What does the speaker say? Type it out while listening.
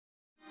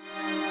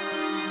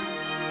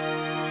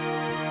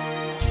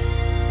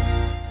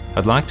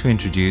I'd like to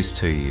introduce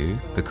to you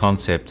the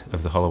concept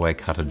of the Holloway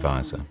Cut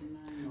Adviser.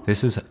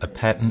 This is a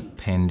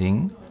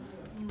patent-pending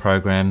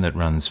program that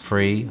runs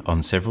free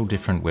on several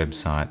different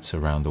websites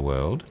around the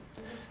world,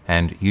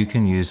 and you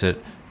can use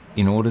it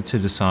in order to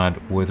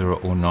decide whether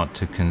or not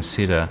to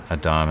consider a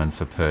diamond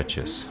for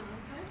purchase.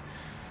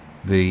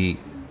 The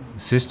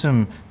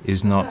system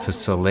is not for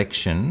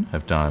selection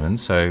of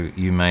diamonds, so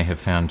you may have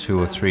found 2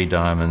 or 3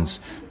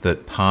 diamonds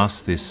that pass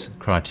this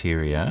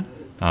criteria.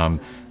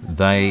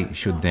 They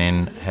should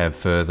then have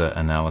further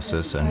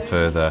analysis and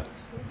further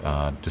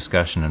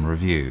discussion and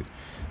review.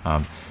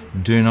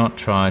 Do not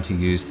try to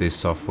use this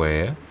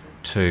software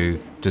to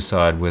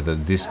decide whether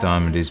this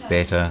diamond is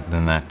better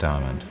than that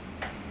diamond.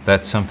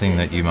 That's something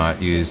that you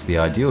might use the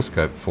ideal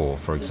scope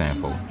for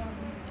example,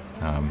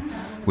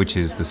 which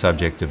is the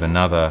subject of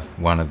another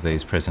one of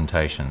these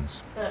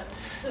presentations.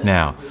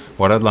 Now,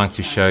 what I'd like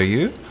to show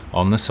you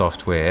on the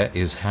software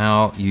is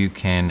how you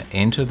can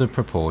enter the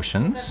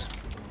proportions.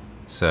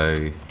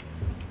 So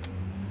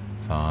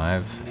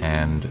 5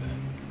 and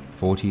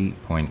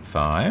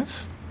 40.5,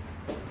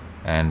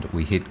 and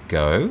we hit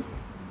go,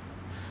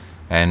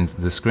 and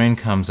the screen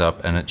comes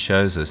up and it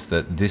shows us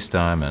that this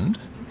diamond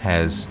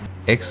has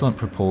excellent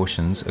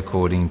proportions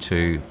according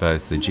to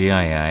both the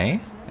GAA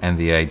and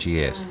the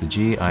AGS. The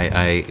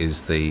GAA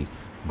is the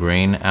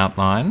green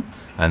outline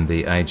and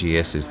the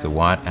AGS is the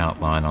white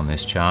outline on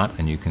this chart,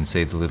 and you can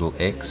see the little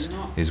X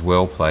is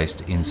well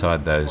placed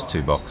inside those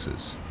 2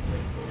 boxes.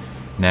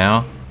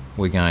 Now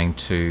we're going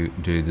to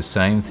do the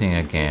same thing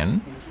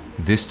again.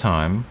 This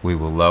time we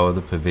will lower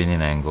the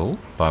pavilion angle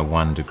by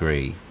 1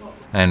 degree,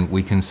 and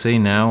we can see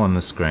now on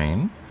the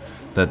screen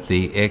that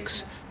the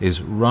X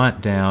is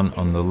right down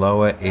on the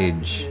lower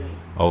edge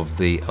of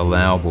the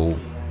allowable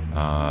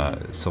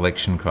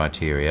selection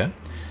criteria,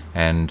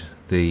 and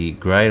the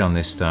grade on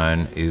this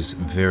stone is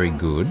very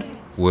good,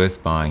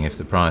 worth buying if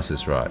the price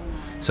is right.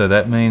 So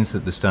that means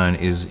that the stone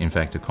is in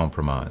fact a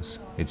compromise.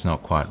 It's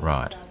not quite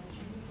right.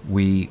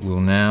 We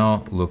will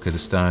now look at a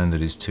stone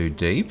that is too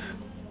deep,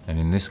 and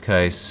in this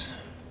case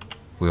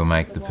we'll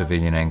make the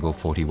pavilion angle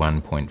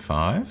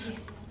 41.5,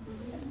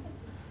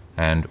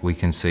 and we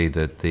can see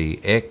that the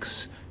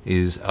X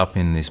is up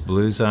in this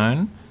blue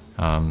zone.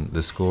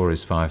 The score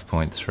is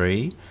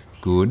 5.3,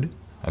 good,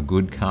 a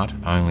good cut.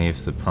 Only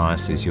if the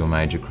price is your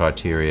major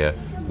criteria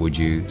would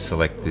you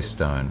select this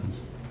stone.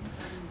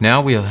 Now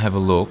we'll have a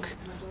look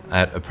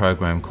at a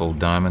program called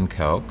Diamond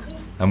Calc,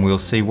 and we'll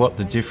see what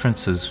the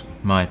differences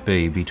might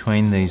be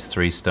between these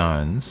 3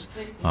 stones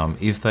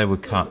if they were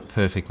cut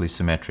perfectly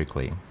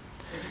symmetrically.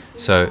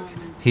 So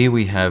here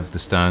we have the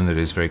stone that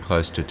is very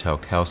close to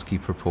Talkowski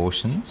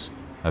proportions,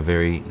 a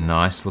very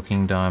nice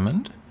looking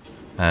diamond,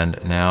 and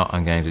now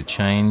I'm going to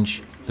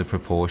change the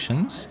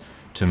proportions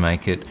to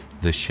make it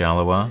the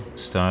shallower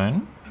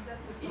stone.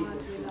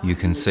 You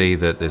can see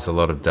that there's a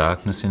lot of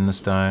darkness in the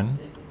stone.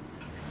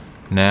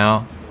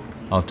 Now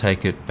I'll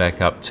take it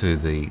back up to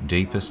the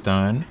deeper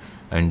stone,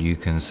 and you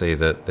can see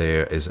that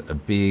there is a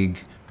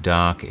big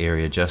dark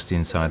area just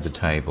inside the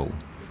table.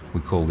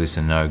 We call this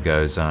a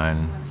no-go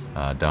zone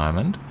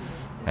diamond,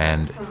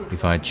 and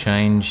if I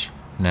change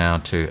now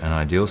to an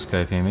ideal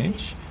scope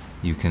image,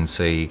 you can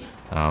see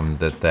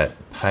that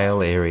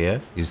pale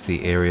area is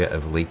the area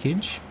of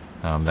leakage.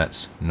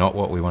 That's not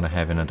what we want to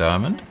have in a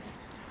diamond.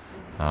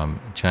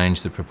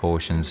 Change the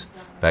proportions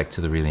back to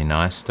the really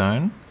nice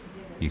stone.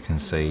 You can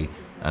see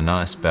a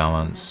nice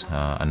balance,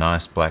 a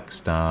nice black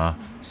star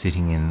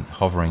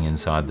hovering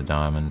inside the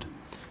diamond.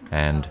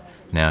 And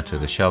now to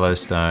the shallow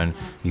stone,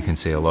 you can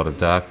see a lot of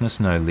darkness,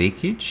 no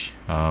leakage.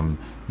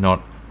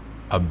 Not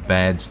a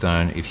bad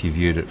stone if you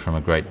viewed it from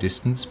a great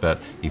distance, but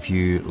if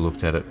you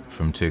looked at it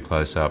from too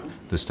close up,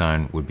 the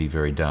stone would be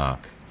very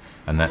dark.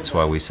 And that's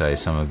why we say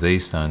some of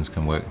these stones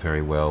can work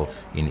very well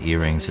in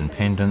earrings and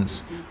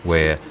pendants,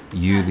 where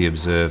you, the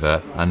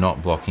observer, are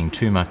not blocking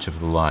too much of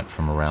the light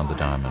from around the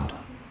diamond.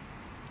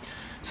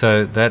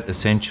 So that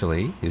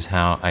essentially is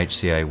how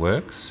HCA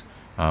works.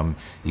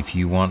 If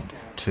you want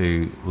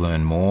to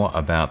learn more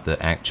about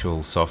the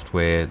actual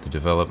software, the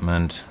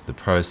development, the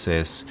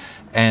process,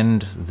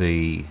 and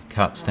the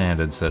cut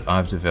standards that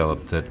I've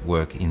developed that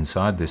work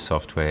inside this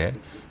software,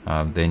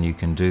 then you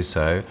can do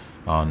so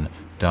on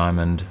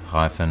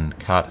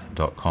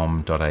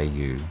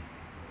diamond-cut.com.au.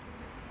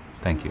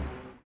 Thank you.